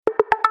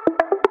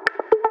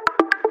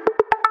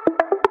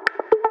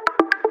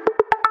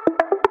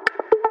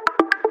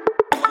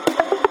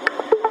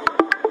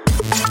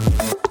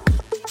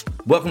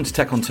Welcome to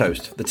Tech on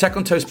Toast. The Tech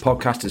on Toast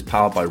podcast is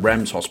powered by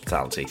REMS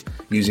Hospitality,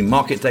 using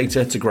market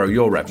data to grow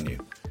your revenue.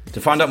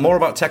 To find out more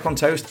about Tech on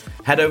Toast,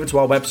 head over to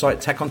our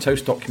website,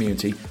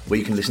 techontoast.community, where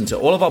you can listen to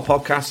all of our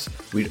podcasts,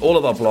 read all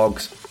of our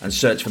blogs, and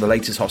search for the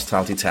latest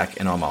hospitality tech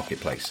in our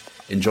marketplace.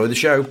 Enjoy the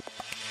show.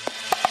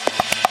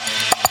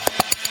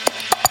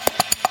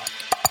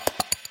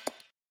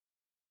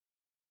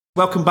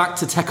 Welcome back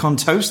to Tech on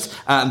Toast.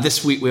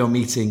 This week we are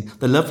meeting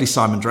the lovely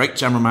Simon Drake,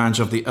 General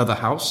Manager of The Other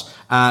House.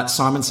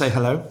 Simon, say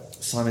hello.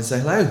 Simon, say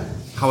hello.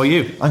 How are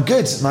you? I'm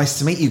good. Nice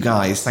to meet you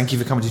guys. Thank you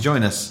for coming to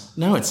join us.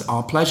 No, it's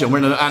our pleasure.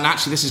 And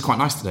actually, this is quite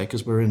nice today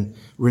because we're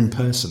in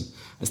person.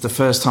 It's the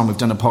first time we've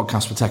done a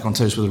podcast for Tech on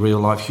Toast with a real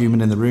life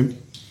human in the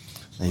room.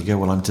 There you go.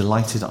 Well, I'm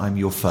delighted I'm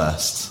your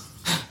first.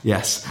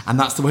 Yes, and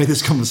that's the way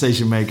this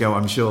conversation may go,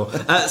 I'm sure.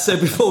 So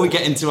before we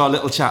get into our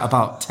little chat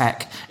about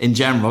tech in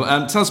general,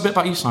 tell us a bit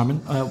about you, Simon.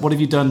 What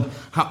have you done?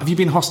 Have you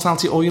been in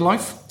hospitality all your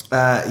life?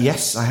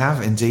 Yes, I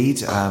have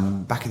indeed.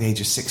 Back at the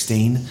age of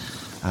 16.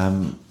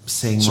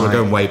 We're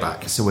going way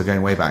back. So we're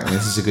going way back. I mean,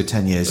 this is a good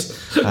 10 years.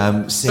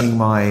 Seeing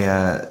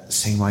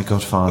my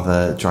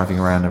godfather driving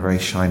around a very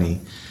shiny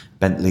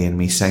Bentley, and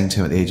me saying to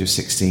him at the age of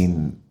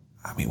 16,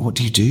 I mean, what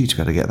do you do to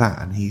be able to get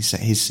that? And his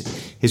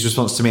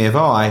response to me of,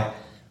 I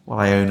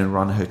own and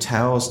run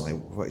hotels, and I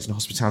worked in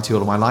hospitality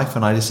all of my life,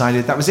 and I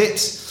decided that was it.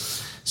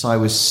 So I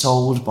was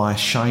sold by a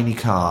shiny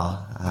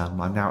car.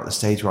 I'm now at the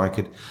stage where I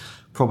could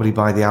probably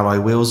buy the alloy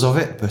wheels of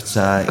it,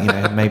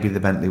 but maybe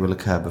the Bentley will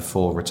occur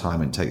before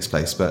retirement takes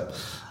place. But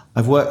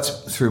I've worked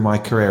through my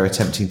career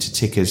attempting to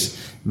tick as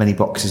many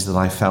boxes that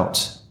I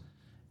felt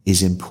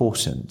is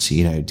important.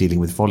 Dealing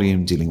with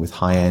volume, dealing with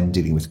high end,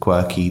 dealing with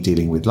quirky,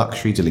 dealing with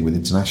luxury, dealing with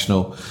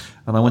international,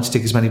 and I want to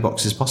tick as many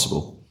boxes as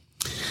possible.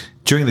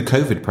 During the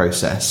COVID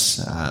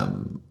process,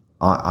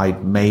 I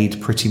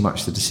made pretty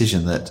much the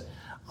decision that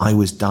I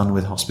was done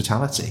with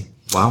hospitality.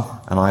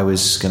 Wow. And I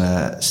was going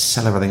to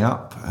sell everything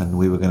up, and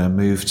we were going to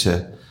move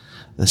to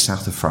the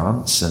south of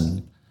France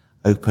and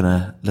open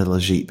a little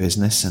Gîte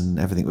business, and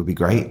everything would be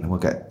great, and we'll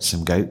get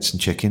some goats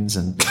and chickens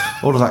and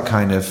all of that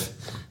kind of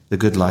the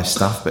good life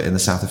stuff, but in the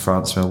south of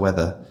France from a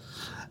weather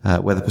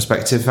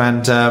perspective.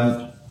 And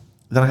then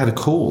I had a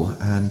call,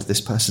 and this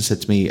person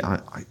said to me,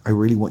 I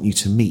really want you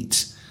to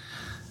meet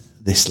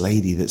this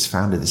lady that's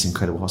founded this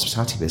incredible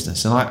hospitality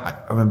business. And I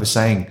remember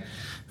saying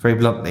very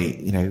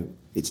bluntly,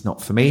 it's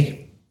not for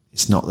me.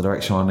 It's not the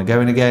direction I want to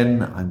go in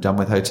again. I'm done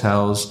with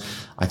hotels.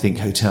 I think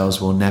hotels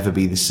will never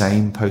be the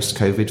same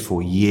post-COVID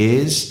for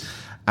years.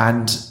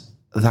 And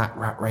that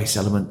rat race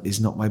element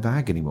is not my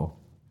bag anymore.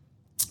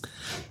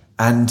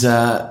 And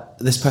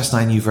this person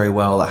I knew very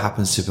well, that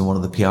happens to have been one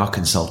of the PR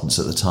consultants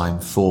at the time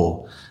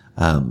for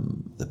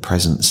the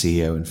present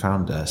CEO and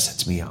founder, said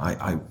to me,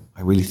 I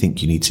really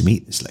think you need to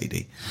meet this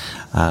lady,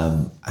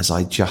 as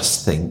I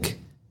just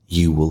think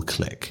you will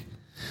click.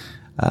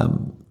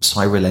 So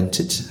I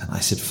relented, and I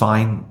said,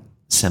 fine,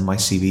 send my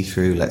CV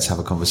through, let's have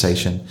a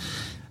conversation.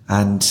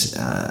 And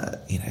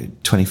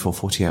 24,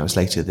 40 hours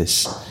later,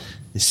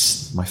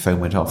 my phone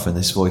went off, and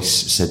this voice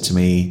said to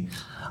me,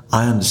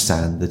 I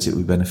understand that it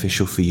would be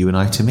beneficial for you and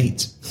I to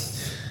meet.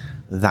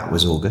 That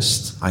was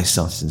August. I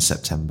started in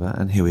September,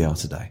 and here we are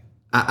today.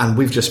 And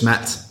we've just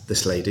met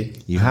this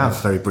lady. You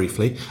have. Very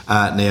briefly.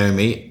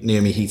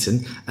 Naomi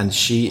Heaton, and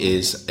she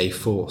is a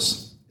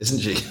force, isn't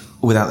she?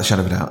 Without the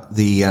shadow of a doubt.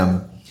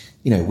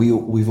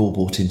 We've all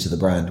bought into the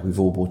brand. We've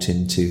all bought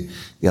into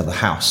The Other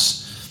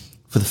House.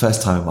 For the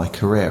first time in my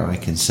career, I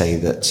can say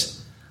that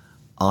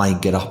I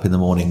get up in the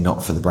morning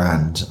not for the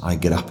brand. I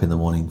get up in the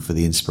morning for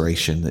the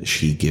inspiration that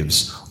she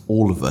gives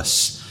all of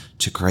us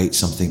to create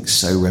something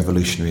so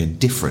revolutionary and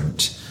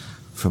different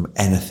from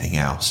anything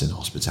else in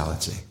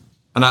hospitality.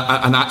 And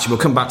actually,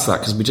 we'll come back to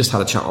that because we just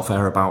had a chat off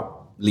air about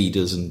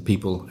leaders and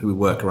people who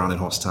work around in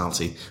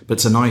hospitality. But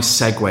it's a nice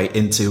segue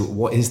into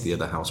what is The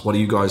Other House? What are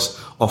you guys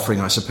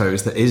offering, I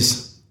suppose, that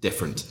is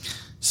different?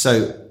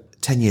 So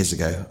 10 years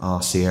ago,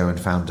 our CEO and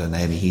founder,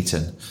 Naomi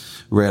Heaton,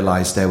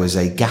 realized there was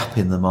a gap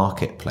in the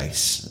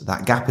marketplace.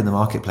 That gap in the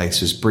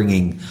marketplace was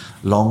bringing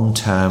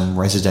long-term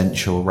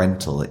residential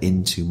rental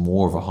into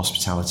more of a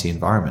hospitality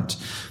environment.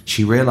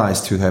 She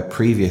realized through her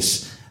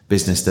previous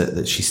business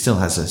that she still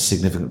has a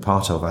significant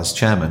part of as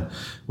chairman,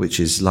 which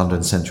is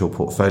London Central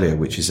Portfolio,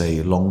 which is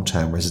a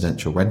long-term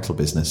residential rental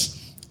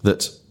business,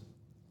 that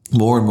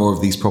more and more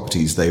of these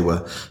properties they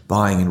were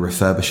buying and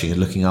refurbishing and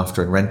looking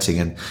after and renting.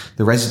 And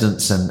the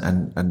residents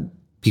and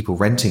people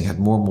renting had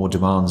more and more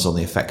demands on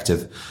the effect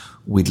of,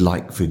 we'd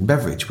like food and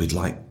beverage, we'd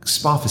like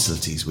spa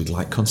facilities, we'd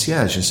like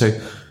concierge. And so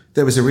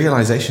there was a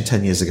realization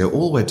 10 years ago,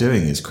 all we're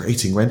doing is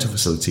creating rental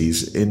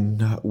facilities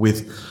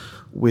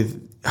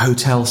with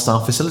hotel style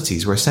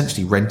facilities. We're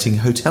essentially renting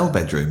hotel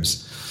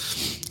bedrooms.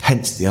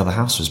 Hence The Other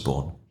House was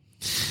born.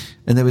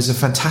 And there was a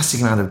fantastic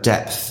amount of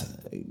depth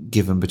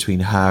given between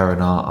her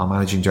and our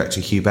managing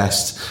director, Hugh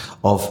Best,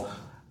 of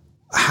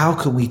how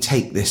can we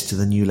take this to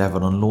the new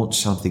level and launch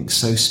something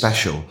so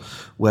special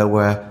where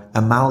we're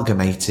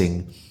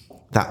amalgamating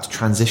that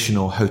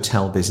transitional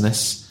hotel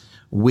business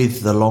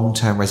with the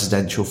long-term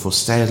residential for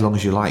stay as long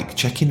as you like.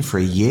 Check in for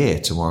a year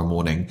tomorrow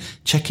morning.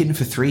 Check in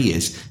for 3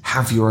 years.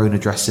 Have your own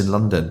address in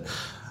London.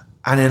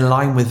 And in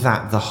line with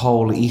that, the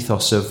whole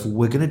ethos of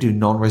we're going to do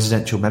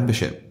non-residential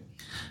membership.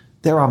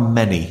 There are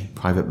many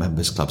private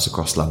members clubs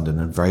across London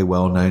and very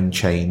well-known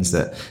chains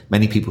that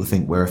many people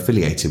think we're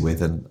affiliated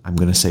with. And I'm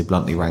going to say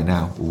bluntly right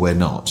now, we're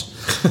not.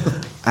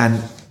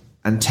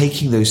 And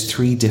taking those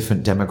three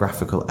different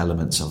demographical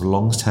elements of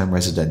long-term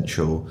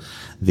residential,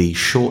 the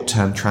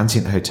short-term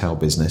transient hotel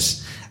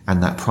business,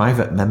 and that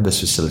private members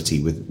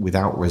facility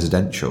without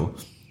residential,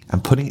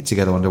 and putting it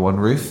together under one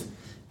roof,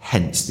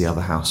 hence the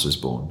Other House was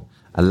born,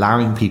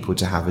 allowing people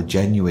to have a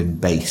genuine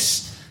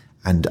base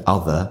and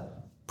other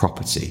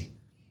property,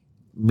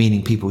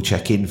 meaning people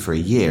check in for a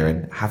year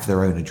and have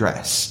their own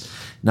address.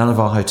 None of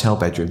our hotel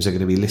bedrooms are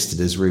going to be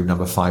listed as room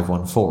number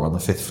 514 on the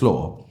 5th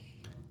floor.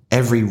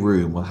 Every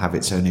room will have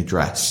its own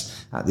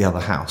address at the Other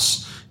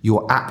House.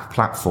 Your app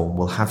platform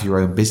will have your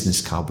own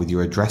business card with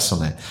your address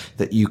on it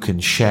that you can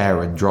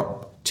share and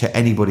drop to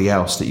anybody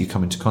else that you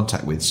come into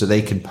contact with, so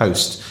they can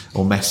post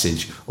or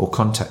message or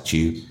contact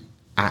you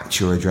at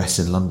your address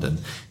in London.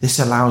 This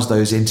allows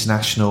those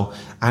international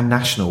and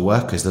national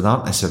workers that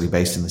aren't necessarily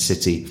based in the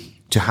city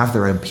to have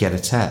their own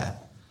pied-à-terre.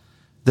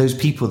 Those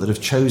people that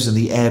have chosen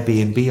the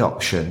Airbnb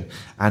option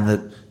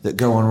and that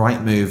go on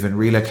Rightmove and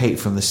relocate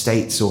from the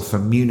States or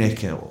from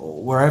Munich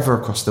or wherever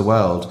across the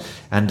world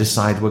and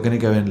decide we're going to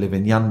go and live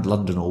in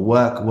London or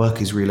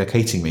work is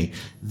relocating me.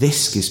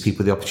 This gives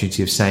people the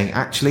opportunity of saying,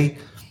 actually,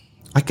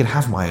 I can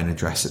have my own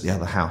address at the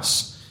Other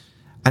House.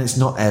 And it's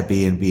not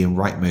Airbnb and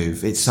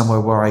Rightmove. It's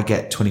somewhere where I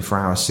get 24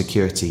 hours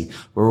security,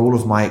 where all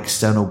of my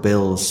external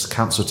bills,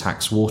 council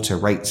tax, water,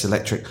 rates,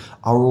 electric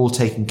are all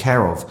taken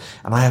care of.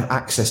 And I have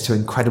access to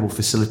incredible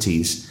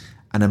facilities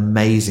and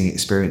amazing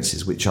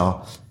experiences, which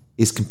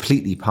is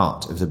completely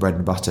part of the bread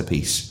and butter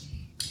piece.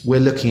 We're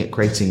looking at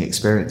creating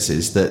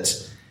experiences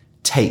that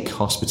take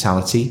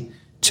hospitality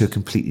to a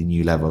completely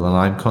new level. And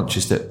I'm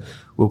conscious that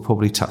we'll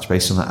probably touch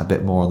base on that a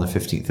bit more on the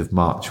 15th of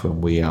March when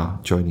we are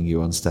joining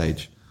you on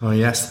stage. Oh,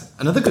 yes.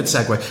 Another good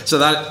segue. So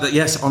that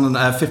yes, on the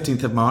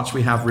 15th of March,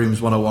 we have Rooms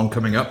 101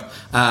 coming up,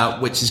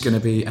 which is going to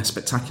be a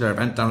spectacular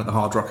event down at the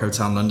Hard Rock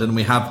Hotel in London.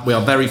 We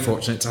are very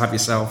fortunate to have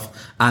yourself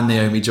and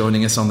Naomi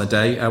joining us on the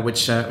day,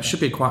 which should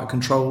be quite a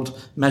controlled,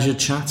 measured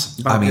chat.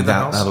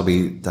 That'll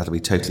be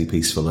totally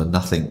peaceful and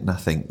nothing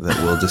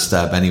that will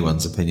disturb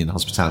anyone's opinion on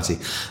hospitality.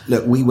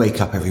 Look, we wake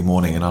up every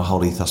morning and our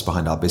whole ethos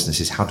behind our business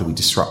is how do we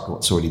disrupt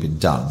what's already been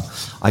done?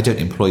 I don't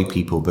employ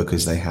people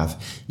because they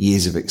have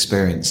years of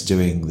experience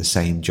doing the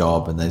same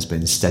job and there's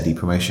been steady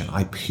promotion.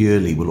 I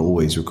purely will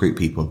always recruit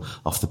people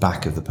off the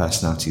back of the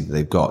personality that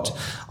they've got.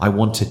 I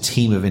want a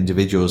team of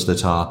individuals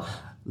that are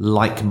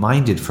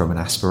like-minded from an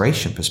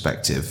aspiration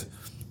perspective,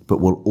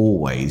 but will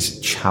always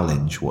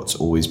challenge what's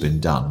always been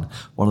done.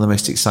 One of the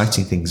most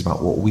exciting things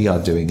about what we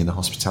are doing in the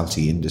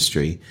hospitality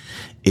industry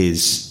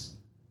is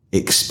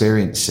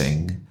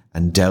experiencing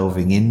and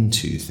delving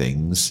into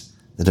things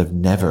that have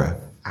never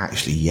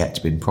actually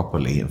yet been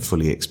properly and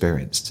fully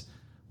experienced.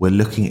 We're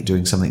looking at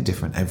doing something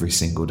different every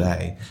single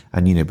day.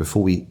 And,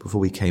 before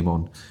we came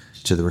on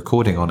to the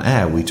recording on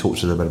air, we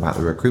talked a little bit about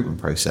the recruitment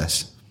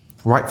process.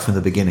 Right from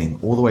the beginning,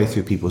 all the way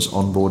through people's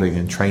onboarding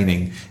and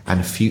training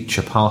and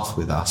future path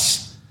with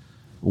us,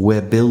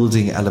 we're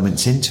building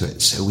elements into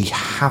it. So we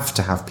have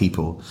to have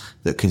people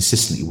that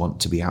consistently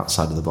want to be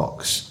outside of the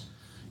box.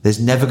 There's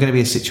never going to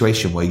be a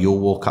situation where you'll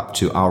walk up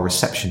to our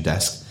reception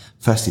desk,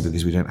 firstly,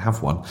 because we don't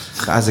have one.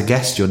 But as a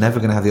guest, you're never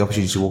going to have the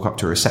opportunity to walk up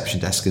to a reception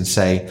desk and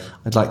say,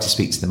 I'd like to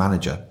speak to the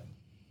manager.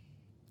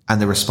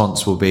 And the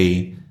response will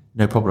be,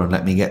 no problem,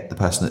 let me get the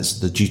person that's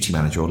the duty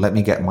manager, or let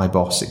me get my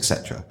boss,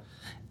 etc.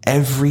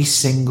 Every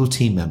single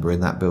team member in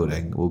that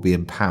building will be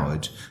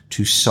empowered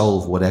to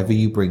solve whatever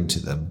you bring to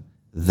them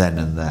then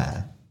and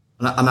there.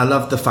 And I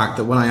love the fact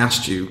that when I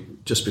asked you,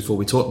 just before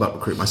we talked about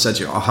recruitment, I said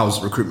to you,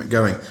 how's recruitment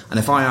going? And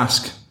if I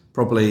ask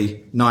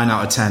probably 9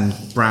 out of 10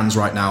 brands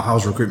right now,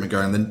 how's recruitment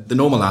going? Then the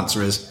normal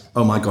answer is,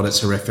 oh my God,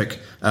 it's horrific.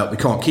 We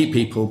can't keep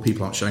people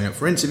aren't showing up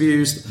for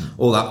interviews,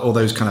 all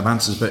those kind of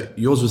answers. But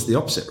yours was the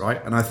opposite,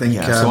 right? And I think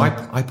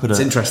it's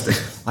interesting.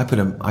 I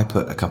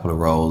put a couple of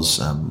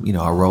roles.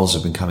 Our roles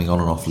have been coming on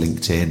and off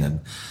LinkedIn and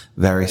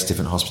various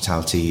different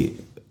hospitality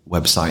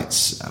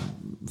websites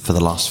for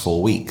the last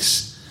 4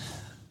 weeks.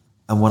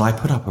 And when I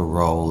put up a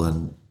role,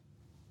 and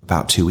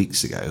about 2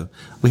 weeks ago,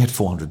 we had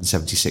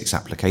 476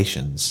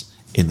 applications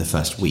in the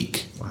first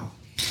week. Wow.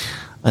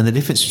 And the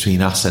difference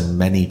between us and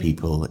many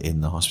people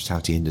in the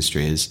hospitality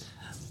industry is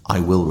I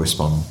will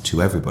respond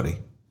to everybody.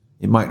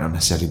 It might not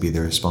necessarily be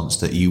the response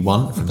that you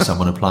want from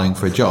someone applying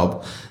for a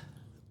job,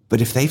 but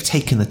if they've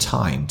taken the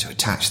time to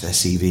attach their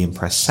CV and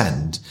press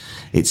send,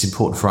 it's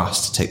important for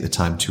us to take the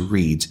time to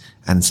read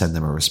and send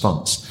them a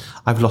response.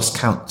 I've lost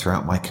count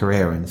throughout my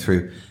career and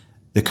through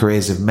the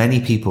careers of many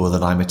people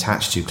that I'm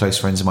attached to, close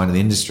friends of mine in the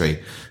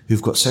industry,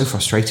 who've got so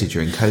frustrated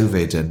during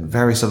COVID and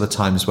various other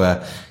times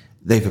where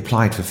they've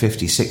applied for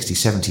 50, 60,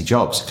 70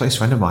 jobs. A close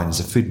friend of mine is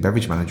a food and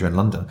beverage manager in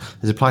London,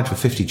 has applied for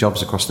 50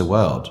 jobs across the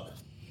world,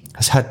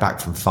 has heard back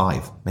from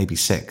 5, maybe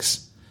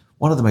 6.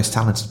 one of the most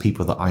talented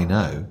people that I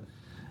know,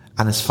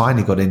 and has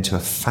finally got into a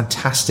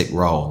fantastic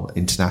role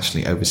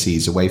internationally,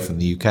 overseas, away from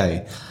the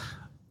UK.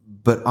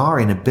 But our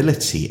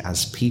inability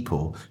as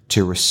people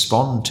to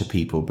respond to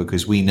people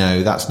because we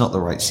know that's not the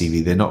right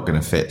CV, they're not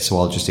going to fit, so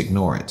I'll just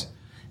ignore it.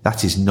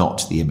 That is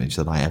not the image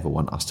that I ever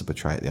want us to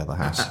portray at the other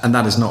house. And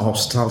that is not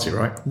hospitality,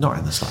 right? Not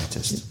in the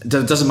slightest. It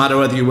doesn't matter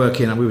whether you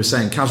work in, we were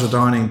saying, casual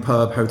dining,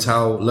 pub,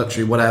 hotel,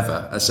 luxury,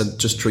 whatever. I said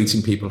just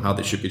treating people how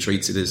they should be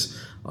treated is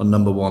our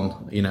number one,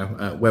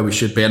 where we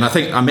should be. And I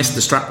think I missed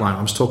the strapline.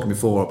 I was talking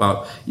before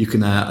about you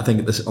can, I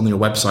think on your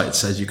website it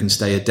says you can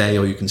stay a day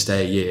or you can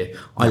stay a year.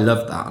 I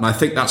love that. And I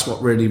think that's what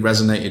really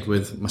resonated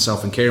with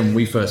myself and Kieran when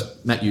we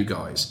first met you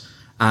guys.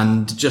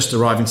 And just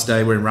arriving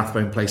today, we're in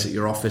Rathbone Place at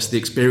your office. The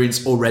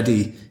experience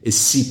already is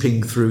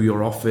seeping through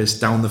your office,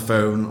 down the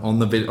phone, on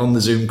the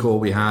Zoom call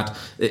we had.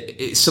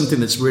 It's something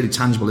that's really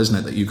tangible, isn't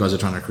it, that you guys are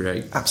trying to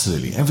create?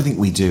 Absolutely. Everything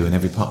we do in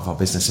every part of our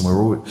business, and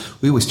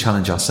we always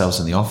challenge ourselves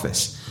in the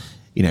office.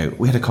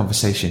 We had a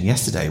conversation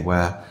yesterday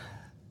where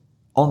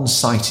on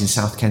site in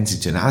South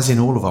Kensington, as in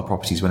all of our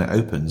properties when it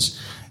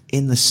opens,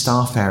 in the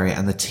staff area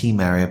and the team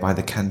area by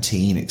the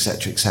canteen, et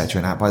cetera,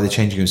 and out by the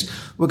changing rooms,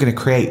 we're going to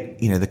create,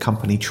 the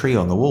company tree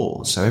on the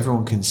wall so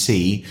everyone can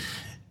see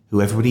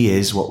who everybody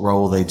is, what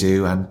role they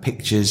do, and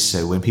pictures.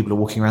 So when people are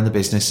walking around the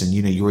business and,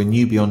 you're a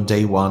newbie on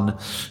day one,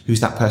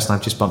 who's that person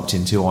I've just bumped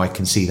into? Oh, I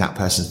can see that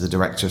person's the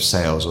director of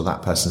sales or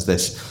that person's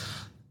this.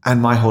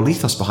 And my whole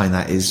ethos behind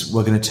that is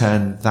we're going to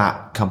turn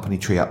that company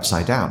tree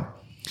upside down.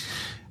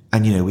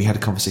 And, we had a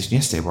conversation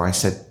yesterday where I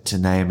said to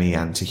Naomi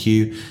and to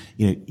Hugh,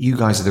 you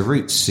guys are the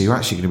roots. So you're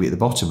actually going to be at the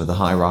bottom of the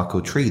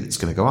hierarchical tree that's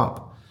going to go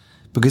up.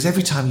 Because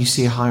every time you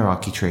see a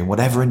hierarchy tree in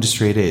whatever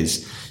industry it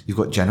is, you've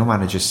got general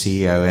manager,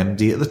 CEO,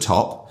 MD at the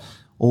top,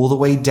 all the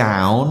way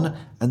down.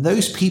 And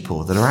those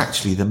people that are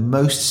actually the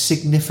most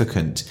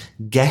significant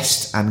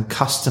guest and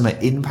customer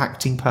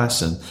impacting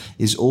person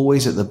is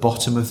always at the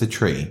bottom of the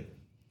tree.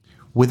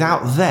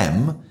 Without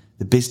them,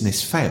 the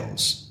business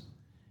fails.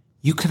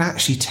 You can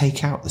actually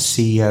take out the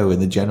CEO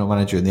and the general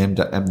manager and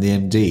the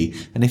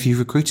MD. And if you've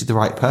recruited the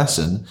right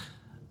person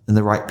and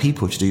the right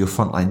people to do your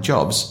frontline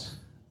jobs,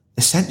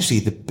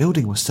 essentially the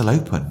building will still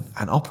open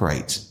and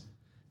operate.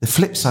 The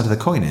flip side of the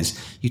coin is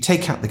you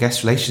take out the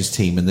guest relations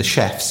team and the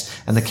chefs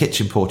and the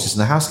kitchen porters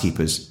and the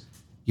housekeepers,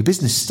 your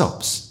business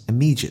stops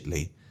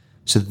immediately.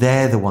 So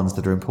they're the ones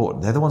that are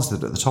important. They're the ones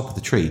that are at the top of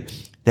the tree.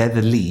 They're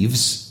the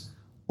leaves.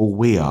 All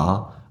we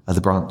are the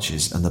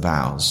branches and the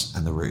boughs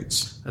and the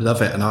roots. I love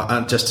it.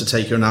 And just to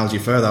take your analogy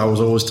further, I was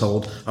always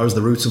told I was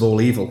the root of all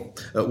evil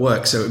at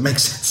work. So it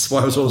makes sense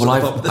why I was always at the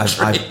top of the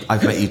tree.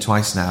 I've met you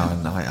twice now,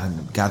 and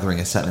I'm gathering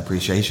a certain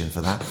appreciation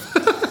for that.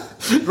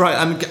 Right.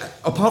 And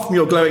apart from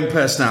your glowing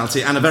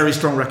personality and a very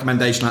strong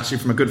recommendation, actually,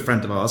 from a good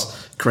friend of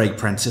ours, Craig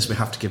Prentice, we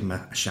have to give him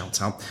a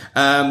shout out.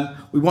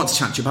 We want to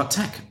chat to you about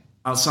tech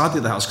outside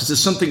of the house, because there's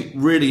something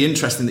really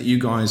interesting that you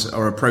guys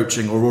are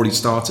approaching or already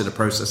started a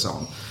process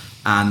on.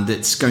 And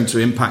it's going to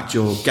impact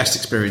your guest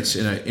experience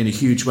in a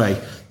huge way.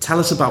 Tell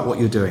us about what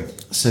you're doing.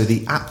 So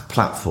the app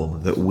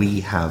platform that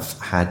we have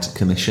had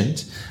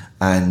commissioned,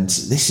 and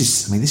this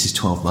is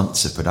 12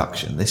 months of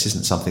production. This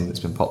isn't something that's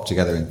been popped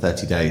together in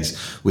 30 days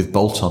with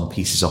bolt-on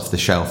pieces off the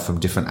shelf from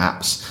different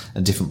apps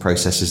and different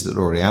processes that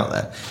are already out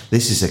there.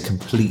 This is a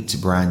complete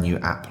brand new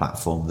app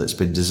platform that's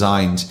been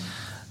designed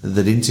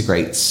that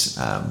integrates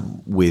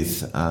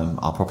with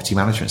our property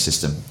management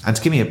system. And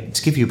to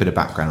give you a bit of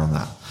background on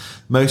that,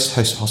 most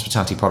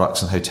hospitality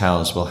products and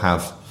hotels will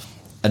have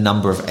a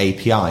number of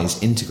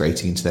APIs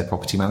integrating into their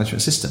property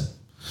management system.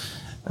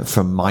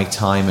 From my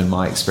time and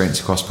my experience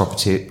across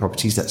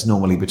properties, that's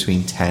normally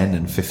between 10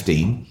 and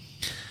 15.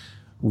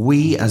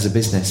 We as a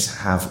business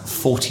have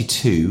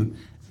 42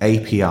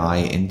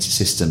 API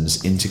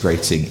systems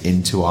integrating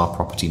into our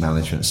property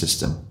management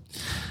system.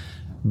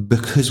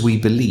 Because we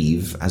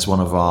believe, as one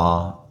of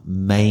our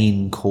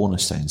main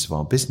cornerstones of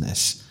our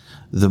business,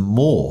 the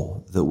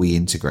more that we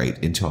integrate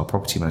into our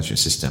property management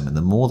system and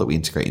the more that we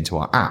integrate into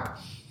our app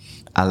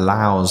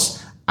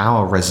allows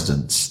our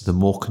residents the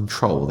more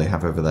control they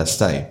have over their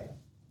stay.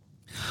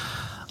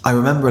 I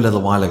remember a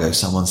little while ago,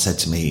 someone said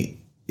to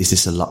me, is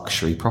this a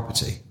luxury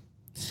property?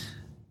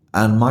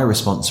 And my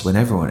response when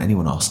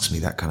anyone asks me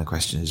that kind of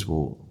question is,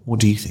 well,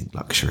 what do you think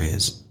luxury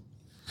is?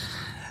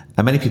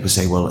 And many people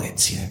say, well,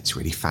 it's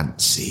really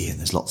fancy and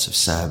there's lots of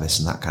service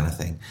and that kind of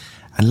thing.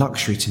 And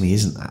luxury to me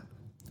isn't that.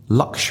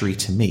 Luxury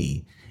to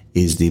me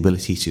is the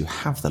ability to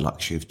have the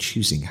luxury of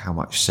choosing how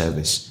much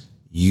service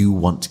you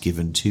want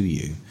given to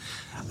you.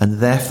 And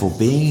therefore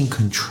being in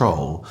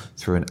control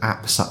through an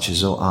app such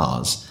as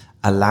ours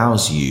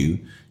allows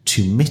you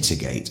to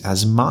mitigate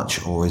as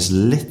much or as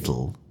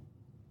little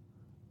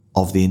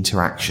of the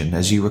interaction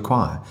as you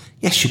require.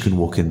 Yes, you can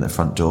walk in the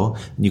front door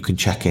and you can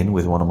check in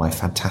with one of my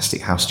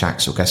fantastic house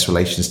jacks or guest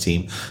relations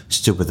team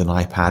stood with an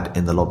iPad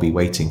in the lobby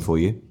waiting for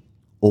you.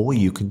 Or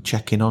you can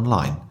check in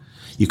online.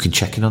 You can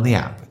check in on the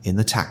app, in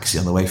the taxi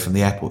on the way from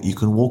the airport. You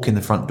can walk in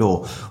the front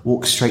door,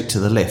 walk straight to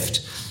the lift.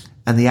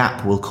 and the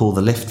app will call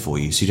the lift for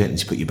you, so you don't need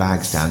to put your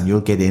bags down.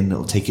 You'll get in,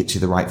 it'll take it to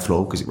the right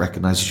floor because it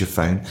recognises your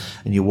phone,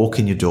 and you walk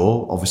in your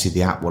door. Obviously,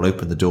 the app will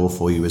open the door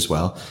for you as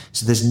well.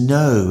 So there's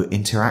no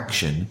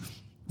interaction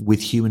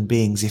with human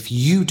beings if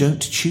you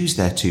don't choose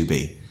there to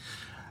be.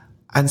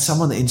 And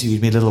someone that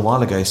interviewed me a little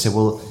while ago said,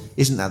 well,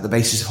 isn't that the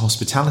basis of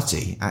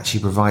hospitality? Actually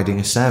providing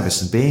a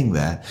service and being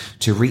there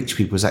to reach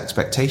people's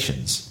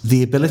expectations.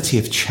 The ability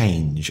of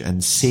change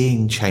and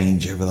seeing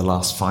change over the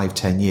last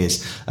 5-10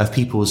 years of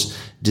people's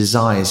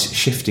desires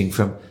shifting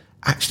from,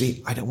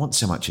 actually, I don't want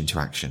so much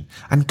interaction.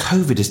 And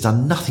COVID has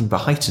done nothing but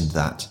heighten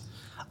that.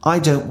 I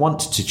don't want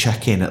to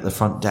check in at the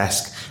front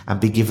desk and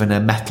be given a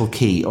metal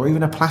key or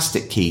even a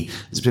plastic key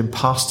that's been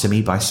passed to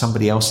me by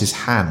somebody else's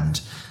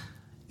hand.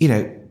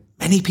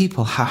 Many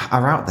people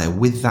are out there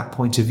with that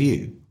point of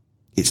view.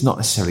 It's not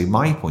necessarily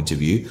my point of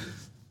view,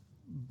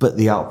 but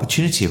the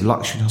opportunity of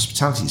luxury and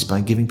hospitality is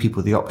by giving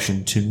people the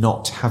option to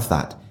not have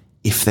that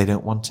if they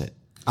don't want it.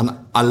 And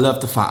I love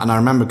the fact, and I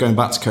remember going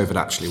back to COVID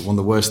actually, one of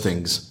the worst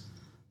things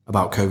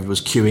about COVID was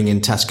queuing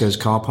in Tesco's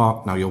car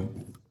park. Now you'll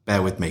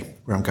bear with me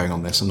where I'm going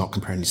on this. I'm not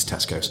comparing these to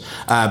Tesco's.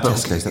 But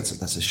Tesco's,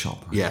 that's a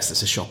shop. Right? Yes,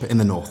 it's a shop in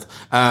the north.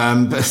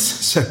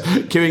 So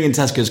queuing in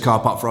Tesco's car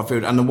park for our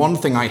food. And the one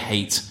thing I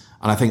hate,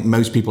 and I think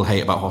most people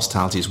hate about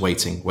hospitality, is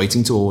waiting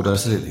to order,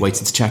 Absolutely.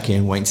 Waiting to check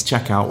in, waiting to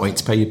check out, waiting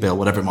to pay your bill,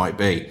 whatever it might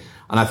be.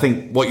 And I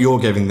think what you're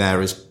giving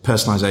there is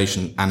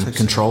personalisation and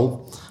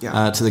control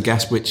to the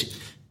guest, which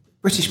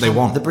they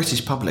want. The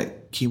British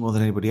public queue more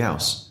than anybody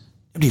else.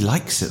 Nobody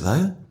likes it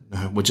though.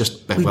 No, we're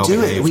just We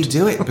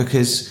do it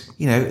because,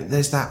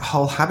 there's that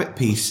whole habit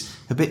piece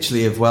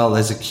habitually of, well,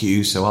 there's a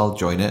queue, so I'll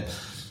join it.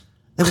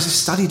 There was a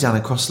study done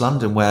across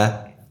London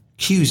where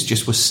queues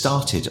just were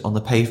started on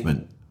the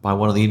pavement by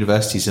one of the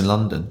universities in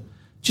London,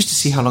 just to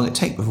see how long it'd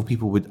take before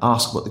people would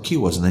ask what the queue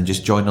was and then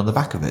just join on the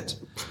back of it.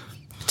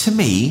 To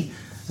me,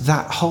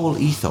 that whole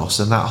ethos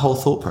and that whole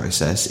thought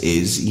process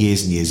is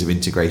years and years of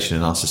integration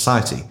in our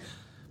society.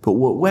 But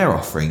what we're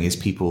offering is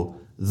people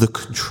the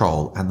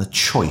control and the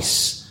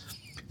choice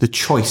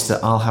that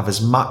I'll have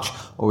as much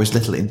or as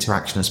little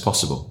interaction as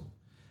possible.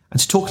 And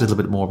to talk a little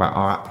bit more about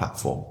our app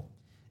platform,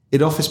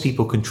 it offers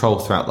people control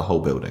throughout the whole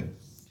building.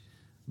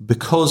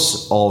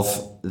 Because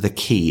of the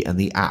key and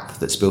the app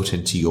that's built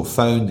into your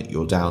phone that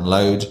you'll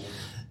download,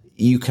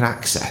 you can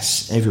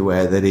access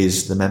everywhere that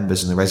is the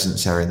members and the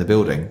residence area in the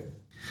building.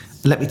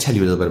 Let me tell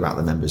you a little bit about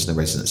the members and the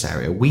residence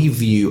area. We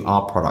view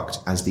our product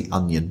as the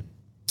onion.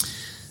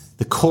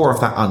 The core of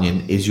that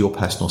onion is your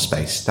personal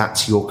space.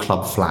 That's your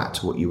club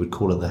flat, what you would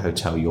call in the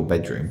hotel your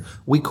bedroom.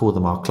 We call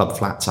them our club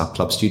flats, our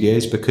club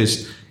studios,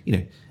 because,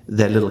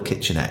 they're little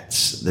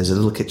kitchenettes. There's a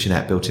little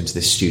kitchenette built into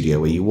this studio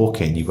where you walk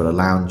in, you've got a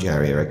lounge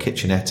area, a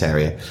kitchenette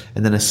area,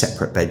 and then a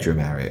separate bedroom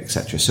area,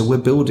 etc. So we're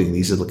building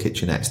these little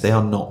kitchenettes. They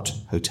are not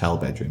hotel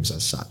bedrooms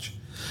as such.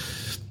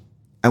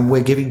 And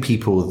we're giving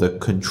people the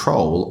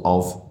control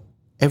of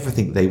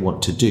everything they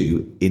want to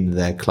do in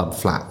their club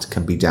flat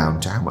can be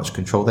down to how much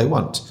control they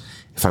want.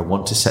 If I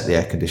want to set the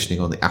air conditioning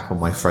on the app on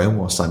my phone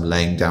whilst I'm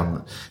laying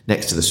down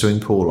next to the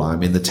swimming pool, or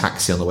I'm in the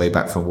taxi on the way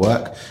back from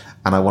work,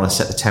 and I want to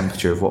set the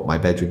temperature of what my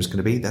bedroom is going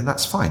to be, then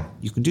that's fine.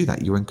 You can do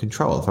that. You're in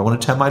control. If I want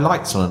to turn my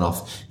lights on and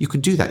off, you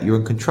can do that. You're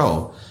in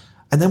control.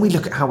 And then we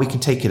look at how we can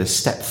take it a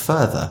step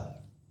further.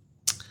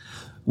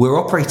 We're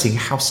operating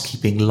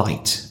Housekeeping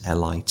Light,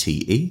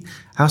 L-I-T-E.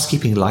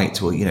 Housekeeping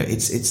Light, well,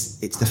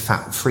 it's the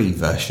fat-free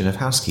version of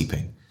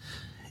housekeeping.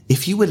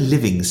 If you were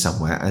living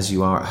somewhere as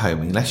you are at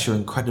home, unless you're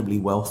incredibly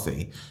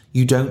wealthy,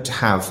 you don't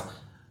have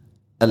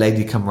a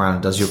lady come around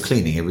and does your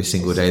cleaning every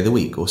single day of the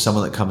week, or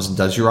someone that comes and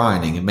does your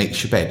ironing and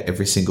makes your bed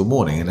every single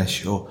morning,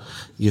 unless you're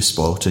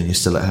spoilt and you're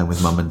still at home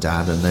with mum and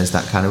dad and there's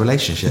that kind of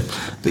relationship.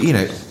 But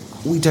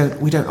we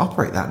don't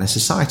operate that in a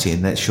society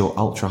unless you're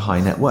ultra high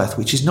net worth,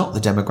 which is not the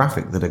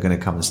demographic that are going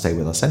to come and stay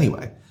with us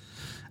anyway.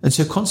 And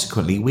so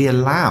consequently, we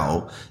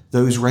allow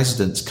those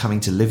residents coming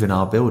to live in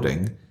our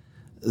building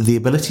the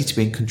ability to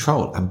be in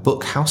control and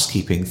book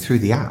housekeeping through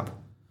the app.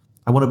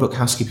 I want to book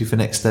housekeeping for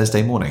next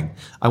Thursday morning.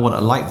 I want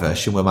a light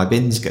version where my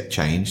bins get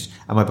changed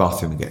and my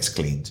bathroom gets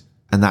cleaned.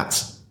 And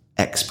that's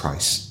X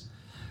price.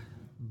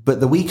 But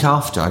the week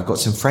after, I've got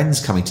some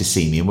friends coming to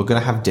see me and we're going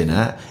to have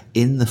dinner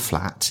in the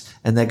flat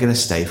and they're going to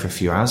stay for a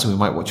few hours and we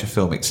might watch a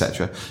film,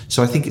 etc.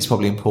 So I think it's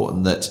probably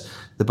important that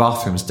the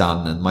bathroom's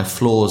done and my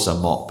floors are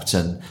mopped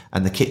and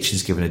the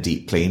kitchen's given a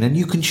deep clean, and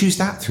you can choose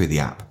that through the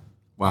app.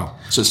 Wow.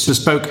 So it's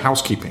bespoke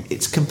housekeeping.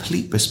 It's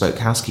complete bespoke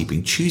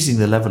housekeeping, choosing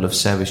the level of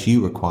service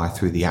you require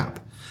through the app.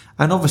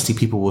 And obviously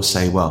people will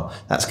say, well,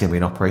 that's going to be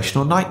an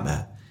operational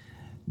nightmare.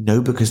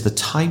 No, because the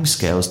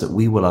timescales that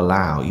we will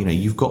allow,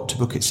 you've got to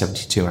book it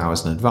 72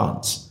 hours in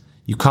advance.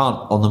 You can't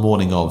on the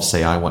morning of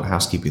say, I want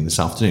housekeeping this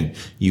afternoon.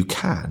 You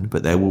can,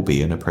 but there will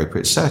be an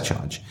appropriate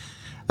surcharge.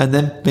 And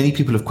then many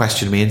people have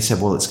questioned me and said,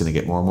 well, it's going to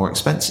get more and more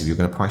expensive. You're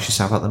going to price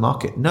yourself out the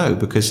market. No,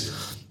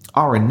 because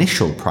our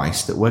initial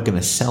price that we're going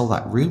to sell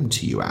that room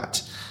to you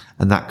at,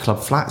 and that club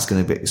flat is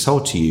going to be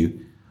sold to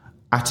you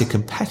at a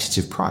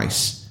competitive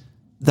price,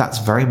 that's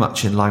very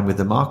much in line with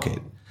the market.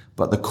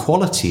 But the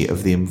quality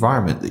of the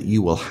environment that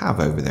you will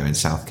have over there in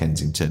South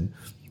Kensington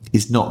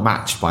is not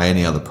matched by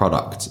any other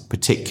product,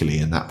 particularly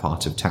in that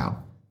part of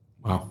town.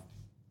 Wow.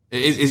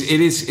 It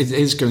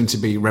is going to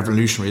be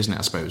revolutionary, isn't it,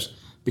 I suppose?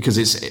 Because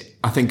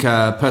I think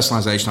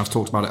personalization, I've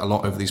talked about it a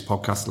lot over these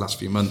podcasts the last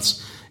few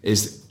months,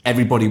 is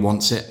everybody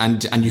wants it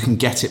and you can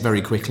get it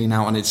very quickly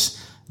now. And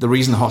it's the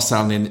reason the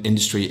hospitality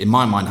industry, in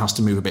my mind, has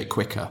to move a bit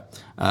quicker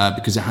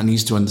because it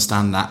needs to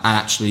understand that and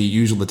actually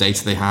use all the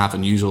data they have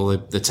and use all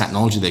the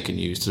technology they can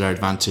use to their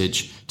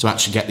advantage to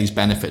actually get these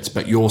benefits.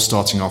 But you're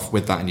starting off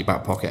with that in your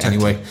back pocket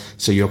anyway.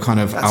 So you're kind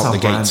of out the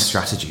gate. That's our brand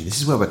strategy.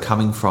 This is where we're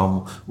coming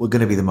from. We're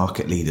going to be the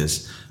market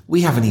leaders.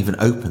 We haven't even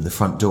opened the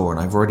front door,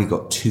 and I've already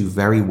got 2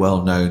 very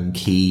well-known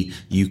key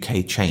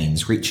UK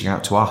chains reaching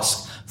out to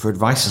us for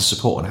advice and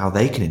support on how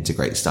they can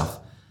integrate stuff.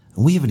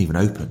 And we haven't even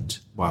opened.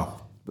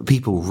 Wow. But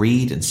people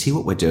read and see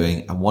what we're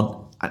doing and want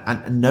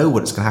and know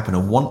what's going to happen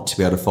and want to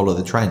be able to follow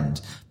the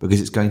trend because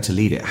it's going to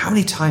lead it. How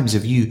many times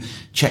have you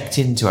checked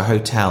into a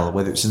hotel,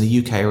 whether it's in the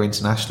UK or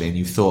internationally, and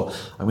you've thought,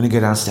 I'm going to go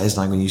downstairs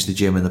and I'm going to use the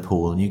gym and the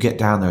pool, and you get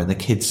down there and the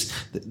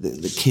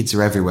kids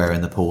are everywhere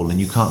in the pool and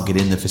you can't get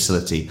in the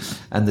facility,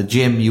 and the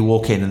gym, you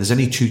walk in and there's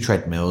only 2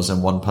 treadmills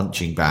and 1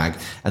 punching bag,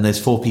 and there's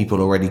 4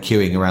 people already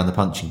queuing around the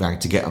punching bag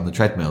to get on the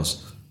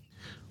treadmills.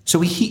 So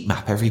we heat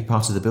map every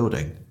part of the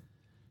building.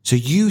 So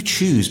you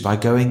choose by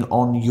going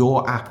on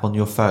your app on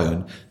your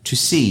phone to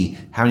see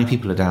how many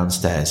people are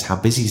downstairs, how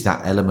busy is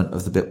that element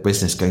of the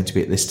business going to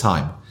be at this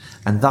time,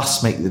 and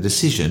thus make the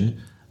decision,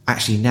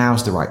 actually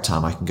now's the right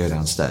time, I can go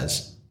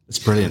downstairs. It's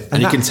brilliant.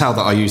 And you can tell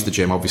that I use the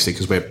gym, obviously,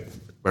 because we're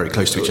very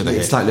close to each other.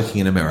 It's like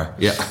looking in a mirror.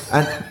 Yeah.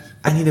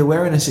 And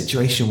we're in a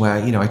situation where,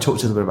 I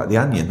talked a little bit about the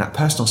onion. That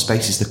personal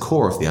space is the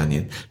core of the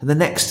onion. And the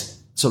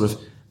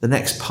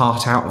next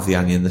part out of the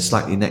onion,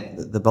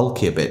 the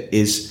bulkier bit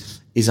is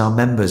our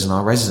members and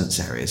our residence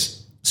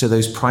areas. So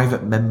those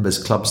private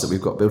members clubs that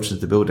we've got built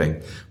into the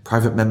building,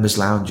 private members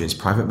lounges,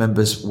 private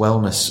members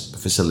wellness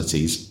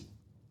facilities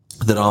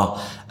that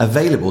are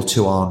available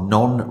to our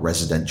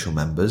non-residential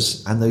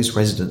members and those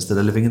residents that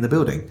are living in the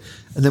building.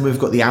 And then we've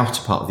got the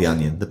outer part of the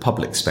onion, the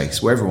public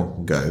space where everyone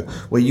can go,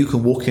 where you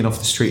can walk in off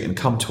the street and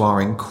come to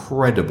our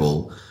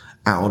incredible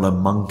Out on a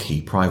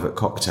Monkey private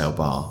cocktail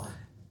bar.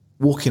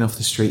 Walking off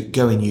the street,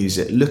 go and use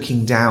it,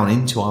 looking down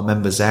into our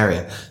members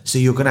area. So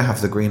you're going to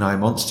have the Green Eye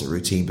Monster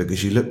routine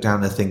because you look down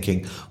there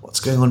thinking,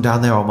 what's going on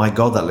down there? Oh my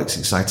God, that looks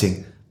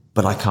exciting,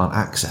 but I can't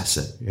access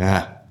it.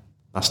 Yeah,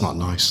 that's not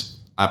nice.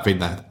 I've been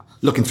there.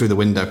 Looking through the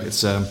window,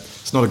 it's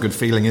not a good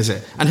feeling, is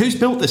it? And who's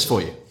built this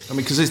for you? I mean,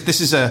 because this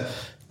is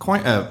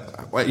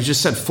you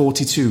just said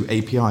 42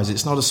 APIs.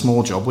 It's not a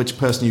small job. Which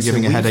person are you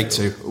giving a headache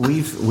to?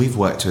 We've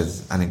worked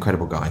with an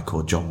incredible guy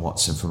called John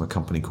Watson from a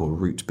company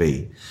called Route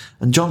B.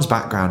 And John's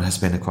background has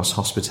been across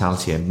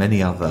hospitality and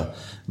many other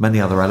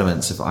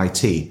elements of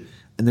IT.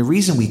 And the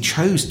reason we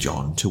chose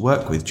John to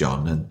work with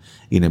John,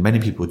 and many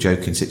people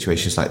joke in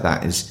situations like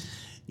that, is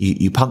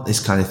you punt this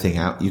kind of thing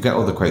out, you get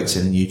all the quotes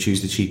in and you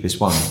choose the cheapest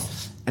one.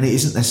 And it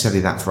isn't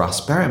necessarily that for us.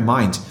 Bear in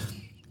mind,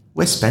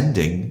 we're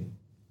spending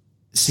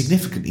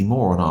significantly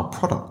more on our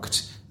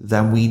product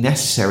than we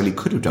necessarily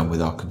could have done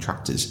with our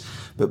contractors.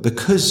 But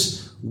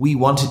because we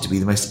want it to be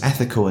the most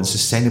ethical and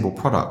sustainable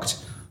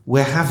product,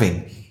 we're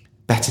having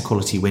better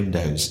quality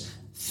windows,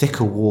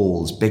 thicker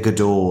walls, bigger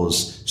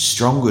doors,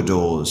 stronger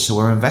doors. So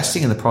we're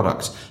investing in the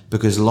product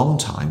because long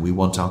time we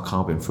want our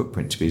carbon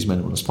footprint to be as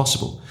minimal as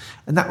possible.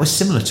 And that was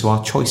similar to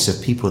our choice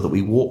of people that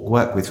we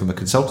work with from a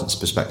consultant's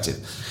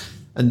perspective.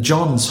 And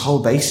John's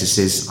whole basis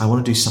is, I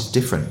want to do something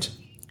different.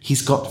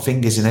 He's got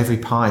fingers in every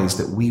pies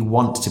that we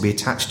want to be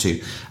attached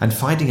to, and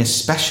finding a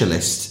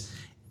specialist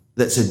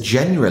that's a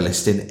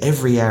generalist in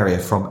every area,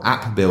 from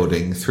app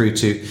building through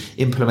to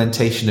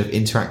implementation of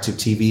interactive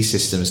TV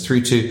systems,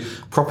 through to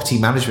property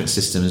management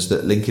systems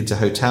that link into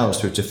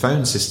hotels, through to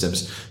phone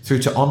systems, through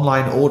to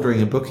online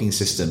ordering and booking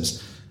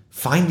systems.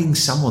 Finding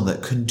someone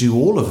that can do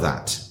all of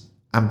that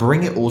and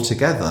bring it all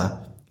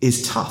together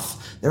is tough.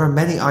 There are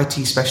many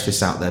IT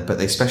specialists out there, but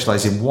they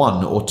specialize in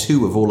 1 or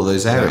 2 of all of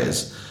those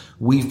areas.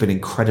 We've been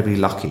incredibly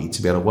lucky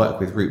to be able to work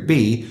with Route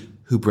B,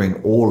 who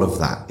bring all of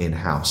that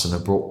in-house and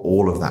have brought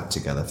all of that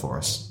together for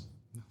us.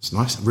 It's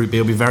nice. Route B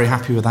will be very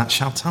happy with that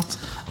shout out.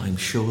 I'm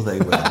sure they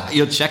will.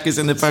 Your check is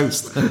in the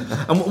post.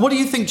 And what do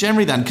you think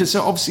generally then? Because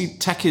obviously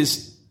tech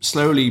is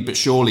slowly but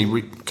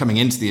surely coming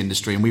into the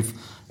industry,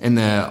 and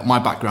my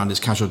background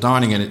is casual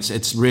dining, and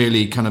it's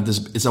really kind of,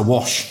 it's a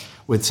wash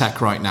with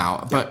tech right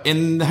now. But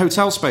in the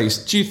hotel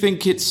space, do you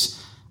think it's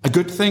a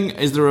good thing?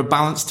 Is there a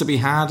balance to be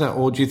had?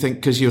 Or do you think,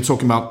 because you're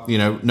talking about,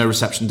 no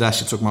reception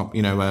desk, you're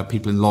talking about,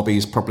 people in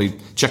lobbies probably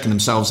checking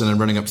themselves in and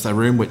running up to their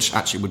room, which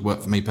actually would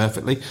work for me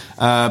perfectly.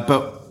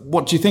 But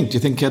what do you think? Do you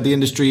think the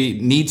industry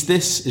needs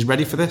this, is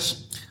ready for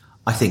this?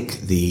 I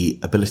think the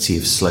ability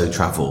of slow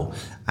travel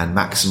and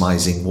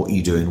maximizing what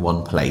you do in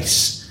one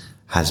place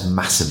has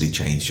massively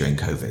changed during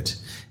COVID.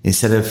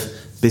 Instead of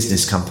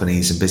business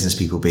companies and business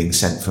people being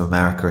sent from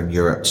America and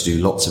Europe to do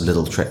lots of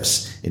little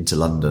trips into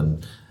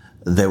London,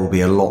 there will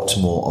be a lot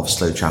more of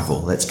slow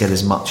travel. Let's get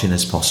as much in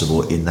as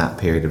possible in that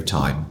period of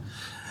time.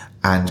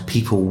 And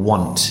people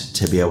want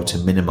to be able to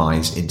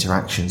minimize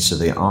interaction so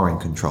they are in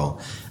control.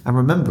 And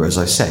remember, as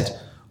I said,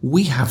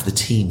 we have the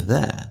team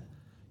there.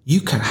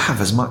 You can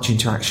have as much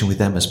interaction with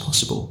them as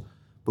possible,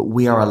 but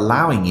we are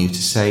allowing you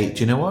to say,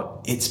 do you know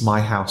what? It's my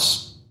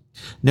house.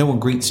 No one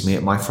greets me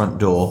at my front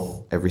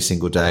door every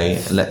single day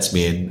and lets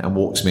me in and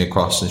walks me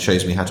across and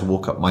shows me how to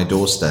walk up my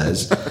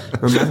doorstairs.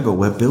 Remember,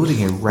 we're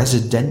building a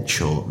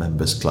residential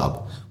members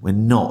club. We're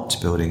not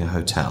building a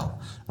hotel.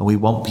 And we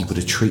want people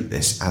to treat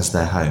this as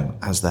their home,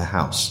 as their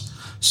house.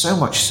 So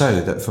much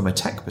so that from a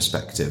tech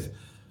perspective,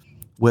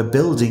 we're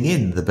building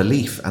in the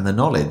belief and the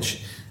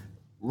knowledge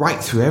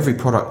right through every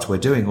product we're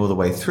doing all the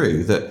way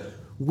through that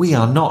we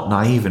are not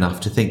naive enough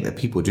to think that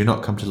people do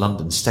not come to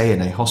London, stay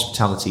in a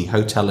hospitality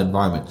hotel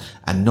environment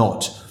and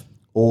not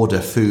order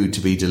food to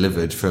be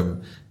delivered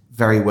from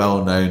very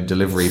well-known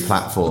delivery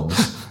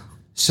platforms.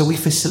 So we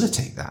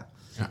facilitate that.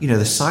 You know,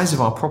 the size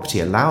of our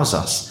property allows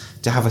us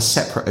to have a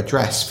separate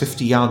address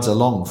 50 yards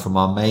along from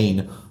our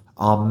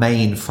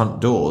main front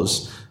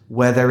doors,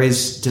 where there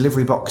is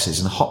delivery boxes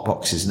and hot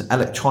boxes and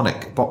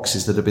electronic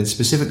boxes that have been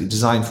specifically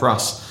designed for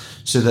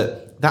us, so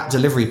that that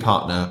delivery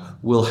partner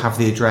will have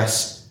the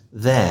address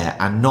there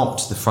and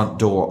not the front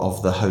door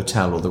of the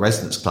hotel or the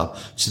residence club.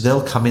 So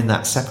they'll come in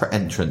that separate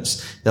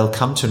entrance. They'll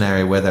come to an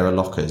area where there are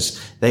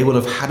lockers. They will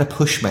have had a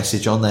push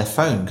message on their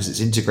phone because it's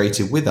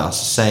integrated with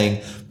us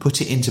saying, put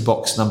it into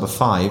box number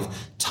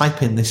 5,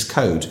 type in this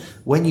code.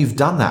 When you've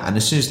done that, and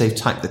as soon as they've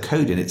typed the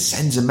code in, it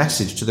sends a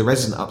message to the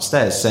resident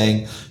upstairs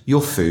saying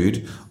your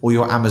food or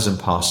your Amazon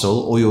parcel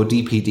or your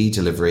DPD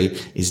delivery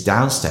is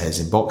downstairs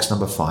in box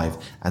number 5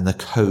 and the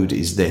code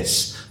is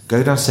this.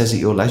 Go downstairs at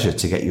your leisure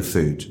to get your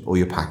food or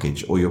your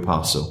package or your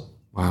parcel.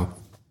 Wow.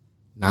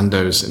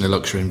 Nando's in a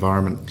luxury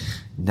environment.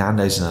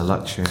 Nando's in a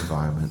luxury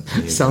environment.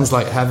 Sounds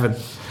like heaven.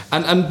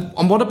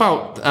 And what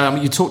about,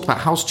 you talked about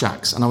house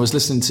jacks, and I was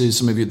listening to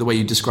some of you, the way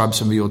you described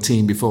some of your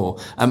team before.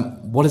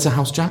 What is a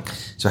house jack?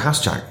 So a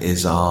house jack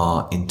is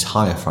our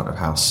entire front of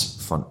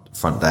house,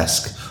 front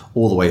desk,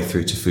 all the way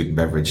through to food and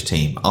beverage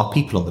team. Our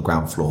people on the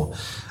ground floor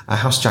are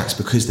house jacks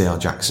because they are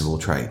jacks of all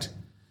trade.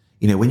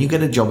 You know, when you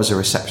get a job as a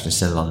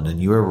receptionist in London,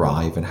 you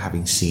arrive and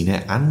having seen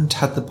it and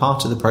had the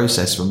part of the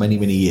process for many,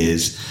 many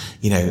years,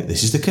 you know,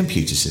 this is the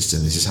computer system.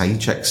 This is how you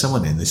check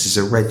someone in. This is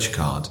a reg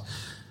card.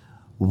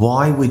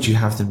 Why would you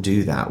have them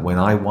do that when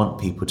I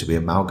want people to be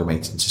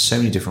amalgamated into so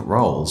many different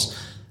roles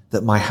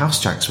that my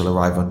house jacks will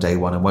arrive on day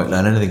one and won't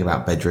learn anything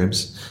about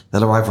bedrooms?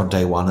 They'll arrive on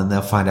day one and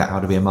they'll find out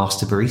how to be a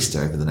master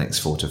barista over the next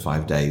 4 to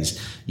 5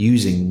 days,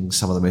 using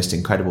some of the most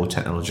incredible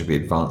technologically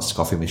advanced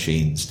coffee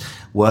machines,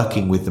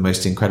 working with the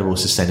most incredible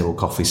sustainable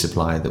coffee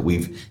supplier that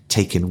we've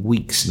taken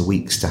weeks and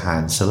weeks to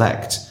hand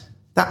select.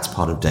 That's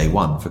part of day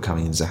one for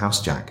coming in as a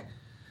house jack.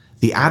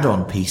 The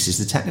add-on piece is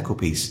the technical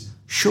piece.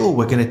 Sure,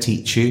 we're going to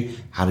teach you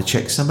how to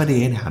check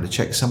somebody in, how to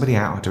check somebody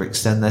out, how to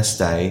extend their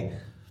stay.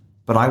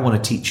 But I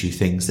want to teach you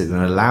things that are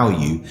going to allow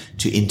you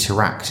to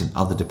interact in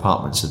other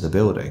departments of the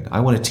building. I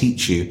want to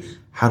teach you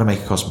how to make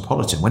a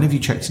cosmopolitan. When have you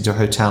checked into a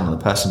hotel and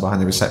the person behind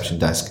the reception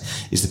desk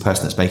is the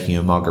person that's making you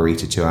a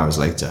margarita 2 hours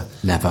later?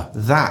 Never.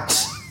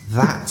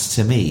 That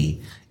to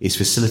me is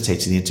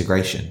facilitating the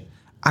integration.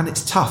 And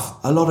it's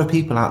tough. A lot of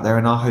people out there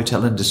in our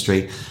hotel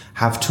industry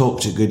have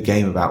talked a good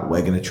game about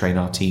we're going to train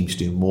our team to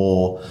do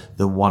more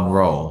than one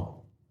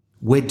role.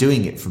 We're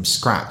doing it from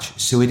scratch.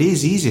 So it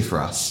is easy for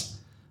us.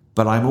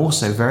 But I'm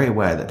also very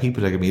aware that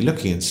people are going to be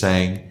looking and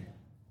saying,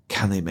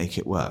 can they make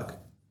it work?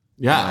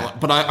 Yeah, right.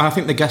 But I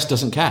think the guest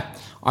doesn't care.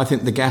 I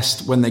think the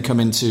guest, when they come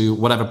into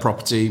whatever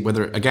property,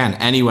 whether, again,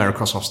 anywhere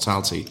across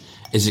hospitality,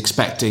 is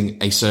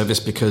expecting a service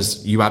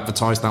because you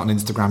advertised that on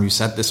Instagram, you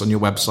said this on your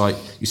website,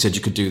 you said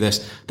you could do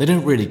this. They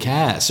don't really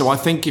care. So I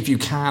think if you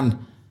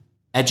can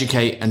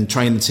educate and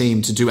train the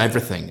team to do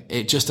everything,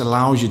 it just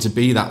allows you to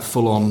be that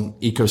full-on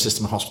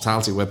ecosystem of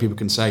hospitality where people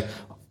can say,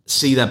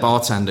 see their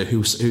bartender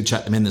who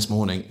checked them in this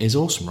morning is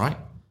awesome, right?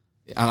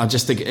 And I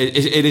just think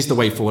it is the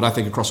way forward. I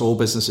think across all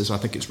businesses, I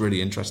think it's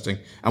really interesting.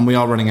 And we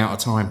are running out of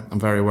time. I'm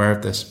very aware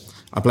of this.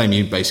 I blame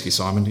you, basically,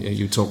 Simon.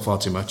 You talk far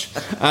too much.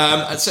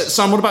 So,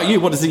 Simon, what about you?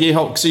 What does the year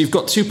hold? So you've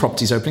got 2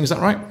 properties opening, is that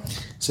right?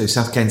 So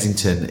South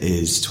Kensington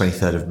is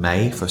 23rd of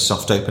May for a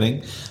soft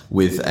opening,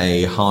 with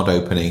a hard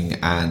opening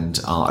and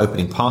our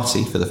opening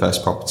party for the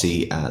first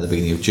property at the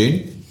beginning of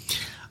June.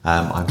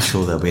 I'm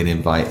sure there'll be an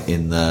invite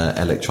in the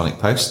electronic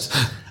post.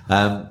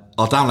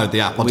 I'll download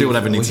the app. I'll do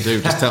whatever I need to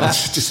do.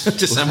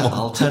 Just send one.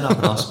 I'll turn up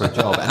and ask for a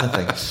job,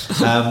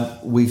 anything.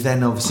 We've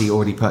then obviously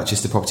already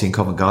purchased the property in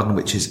Covent Garden,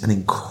 which is an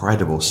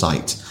incredible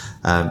site.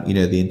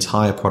 The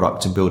entire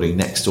product and building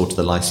next door to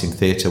the Lyceum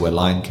Theatre where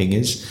Lion King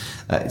is.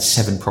 It's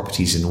 7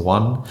 properties in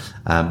one.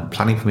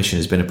 Planning permission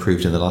has been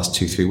approved in the last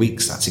 2-3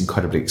 weeks. That's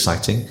incredibly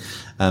exciting.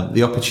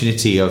 The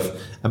opportunity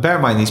of, and bear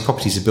in mind, these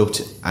properties are built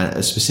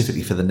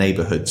specifically for the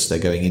neighbourhoods they're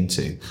going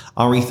into.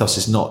 Our ethos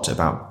is not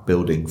about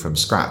building from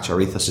scratch.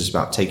 Our ethos is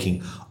about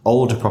taking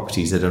older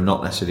properties that have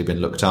not necessarily been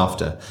looked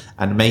after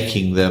and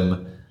making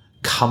them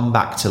come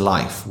back to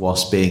life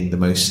whilst being the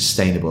most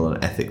sustainable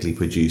and ethically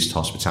produced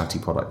hospitality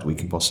product we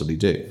can possibly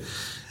do.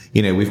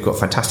 We've got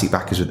fantastic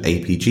backers with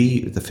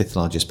APG, the 5th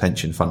largest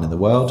pension fund in the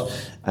world,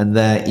 and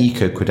their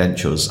eco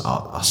credentials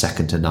are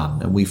second to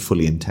none, and we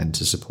fully intend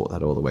to support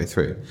that all the way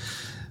through.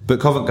 But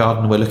Covent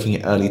Garden, we're looking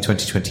at early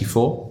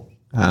 2024.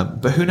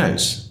 But who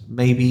knows?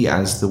 Maybe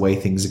as the way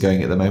things are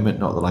going at the moment,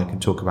 not that I can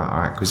talk about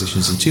our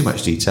acquisitions in too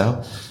much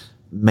detail,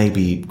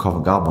 maybe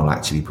Covent Garden will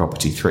actually be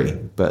property 3,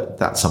 but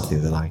that's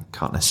something that I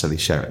can't necessarily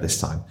share at this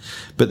time.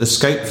 But the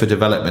scope for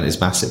development is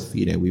massive.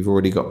 We've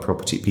already got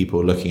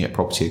people looking at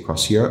property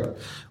across Europe.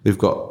 We've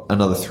got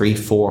another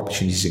 3-4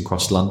 opportunities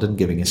across London,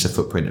 giving us a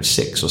footprint of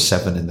 6 or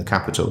 7 in the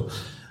capital.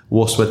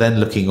 Whilst we're then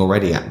looking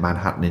already at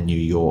Manhattan in New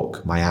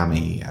York,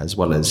 Miami, as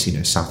well as,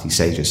 Southeast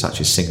Asia,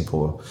 such as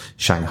Singapore,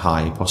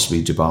 Shanghai,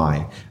 possibly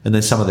Dubai, and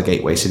then some of the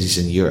gateway cities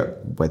in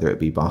Europe, whether it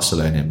be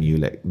Barcelona,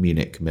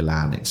 Munich,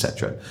 Milan,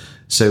 etc.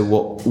 So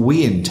what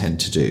we intend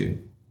to do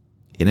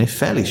in a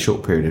fairly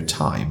short period of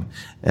time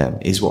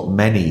is what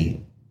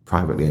many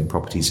privately owned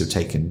properties have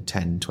taken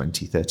 10,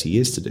 20, 30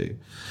 years to do.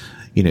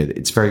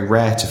 It's very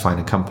rare to find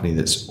a company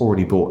that's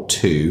already bought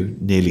 2,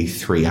 nearly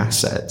 3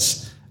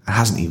 assets and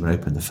hasn't even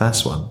opened the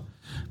first one.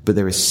 But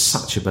there is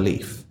such a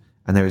belief,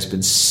 and there has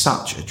been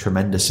such a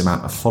tremendous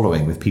amount of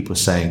following with people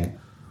saying,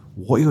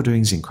 what you're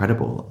doing is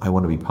incredible. I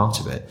want to be part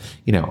of it.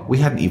 We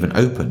hadn't even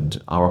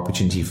opened our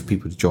opportunity for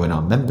people to join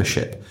our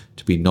membership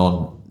to be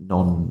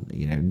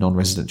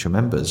non-residential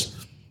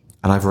members.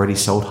 And I've already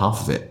sold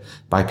half of it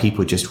by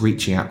people just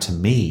reaching out to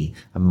me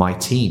and my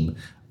team.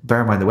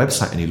 Bear in mind the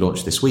website only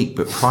launched this week,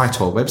 but prior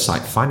to our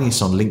website, finding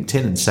us on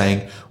LinkedIn and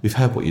saying, we've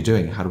heard what you're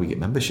doing. How do we get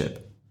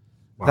membership?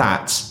 Wow.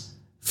 That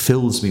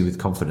fills me with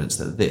confidence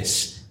that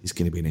this is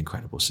going to be an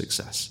incredible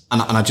success.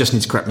 And I just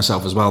need to correct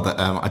myself as well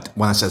that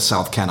when I said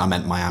South Kent, I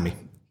meant Miami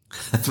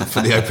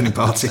for the opening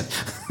party.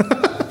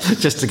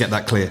 Just to get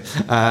that clear.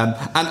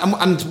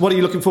 And what are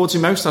you looking forward to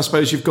most? I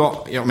suppose you've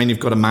got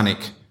a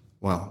manic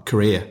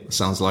career, it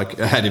sounds like,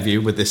 ahead of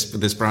you with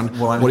this brand.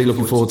 What are you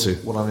looking forward to?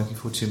 What I'm looking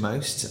forward to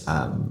most,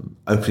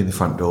 opening the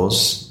front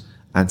doors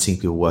and seeing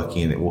people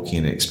walking in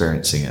and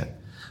experiencing it.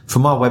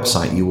 From our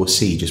website, you will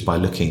see, just by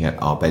looking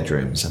at our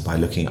bedrooms and by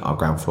looking at our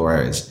ground floor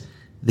areas,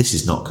 this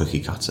is not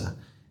cookie cutter.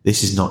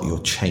 This is not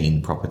your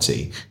chain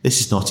property.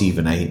 This is not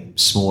even a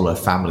smaller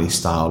family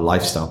style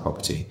lifestyle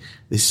property.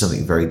 This is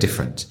something very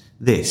different.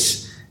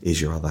 This is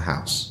your other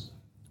house.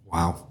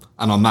 Wow.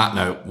 And on that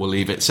note, we'll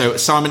leave it. So,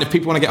 Simon, if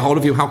people want to get hold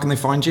of you, how can they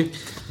find you?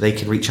 They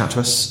can reach out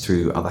to us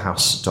through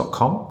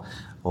otherhouse.com,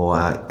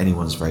 or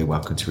anyone's very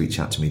welcome to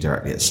reach out to me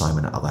directly at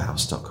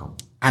simon@otherhouse.com.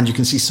 And you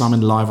can see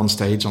Simon live on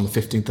stage on the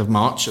 15th of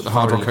March at the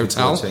Hard Rock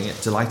Hotel.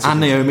 Delighted.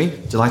 And Naomi.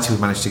 Delighted we've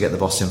managed to get the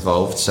boss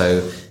involved.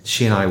 So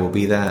she and I will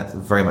be there.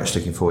 Very much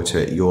looking forward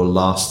to it. Your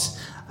last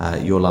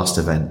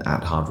event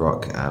at Hard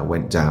Rock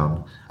went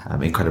down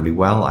incredibly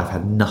well. I've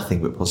had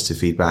nothing but positive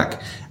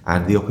feedback,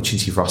 and the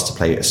opportunity for us to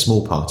play a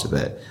small part of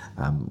it,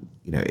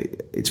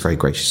 it's very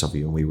gracious of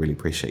you, and we really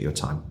appreciate your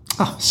time.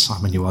 Oh,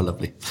 Simon, you are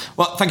lovely.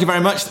 Well, thank you very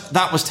much.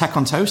 That was Tech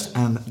on Toast,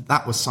 and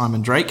that was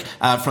Simon Drake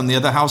from The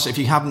Other House. If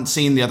you haven't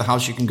seen The Other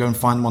House, you can go and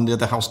find them on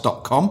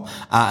theotherhouse.com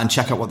and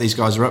check out what these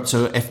guys are up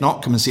to. If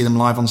not, come and see them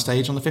live on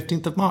stage on the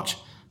 15th of March.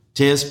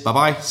 Cheers.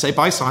 Bye-bye. Say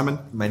bye, Simon.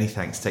 Many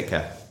thanks. Take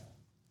care.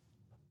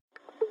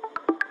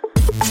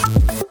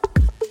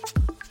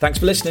 Thanks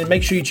for listening.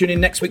 Make sure you tune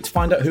in next week to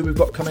find out who we've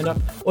got coming up,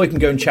 or you can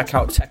go and check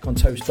out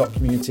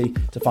techontoast.community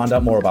to find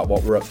out more about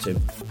what we're up to.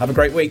 Have a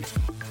great week.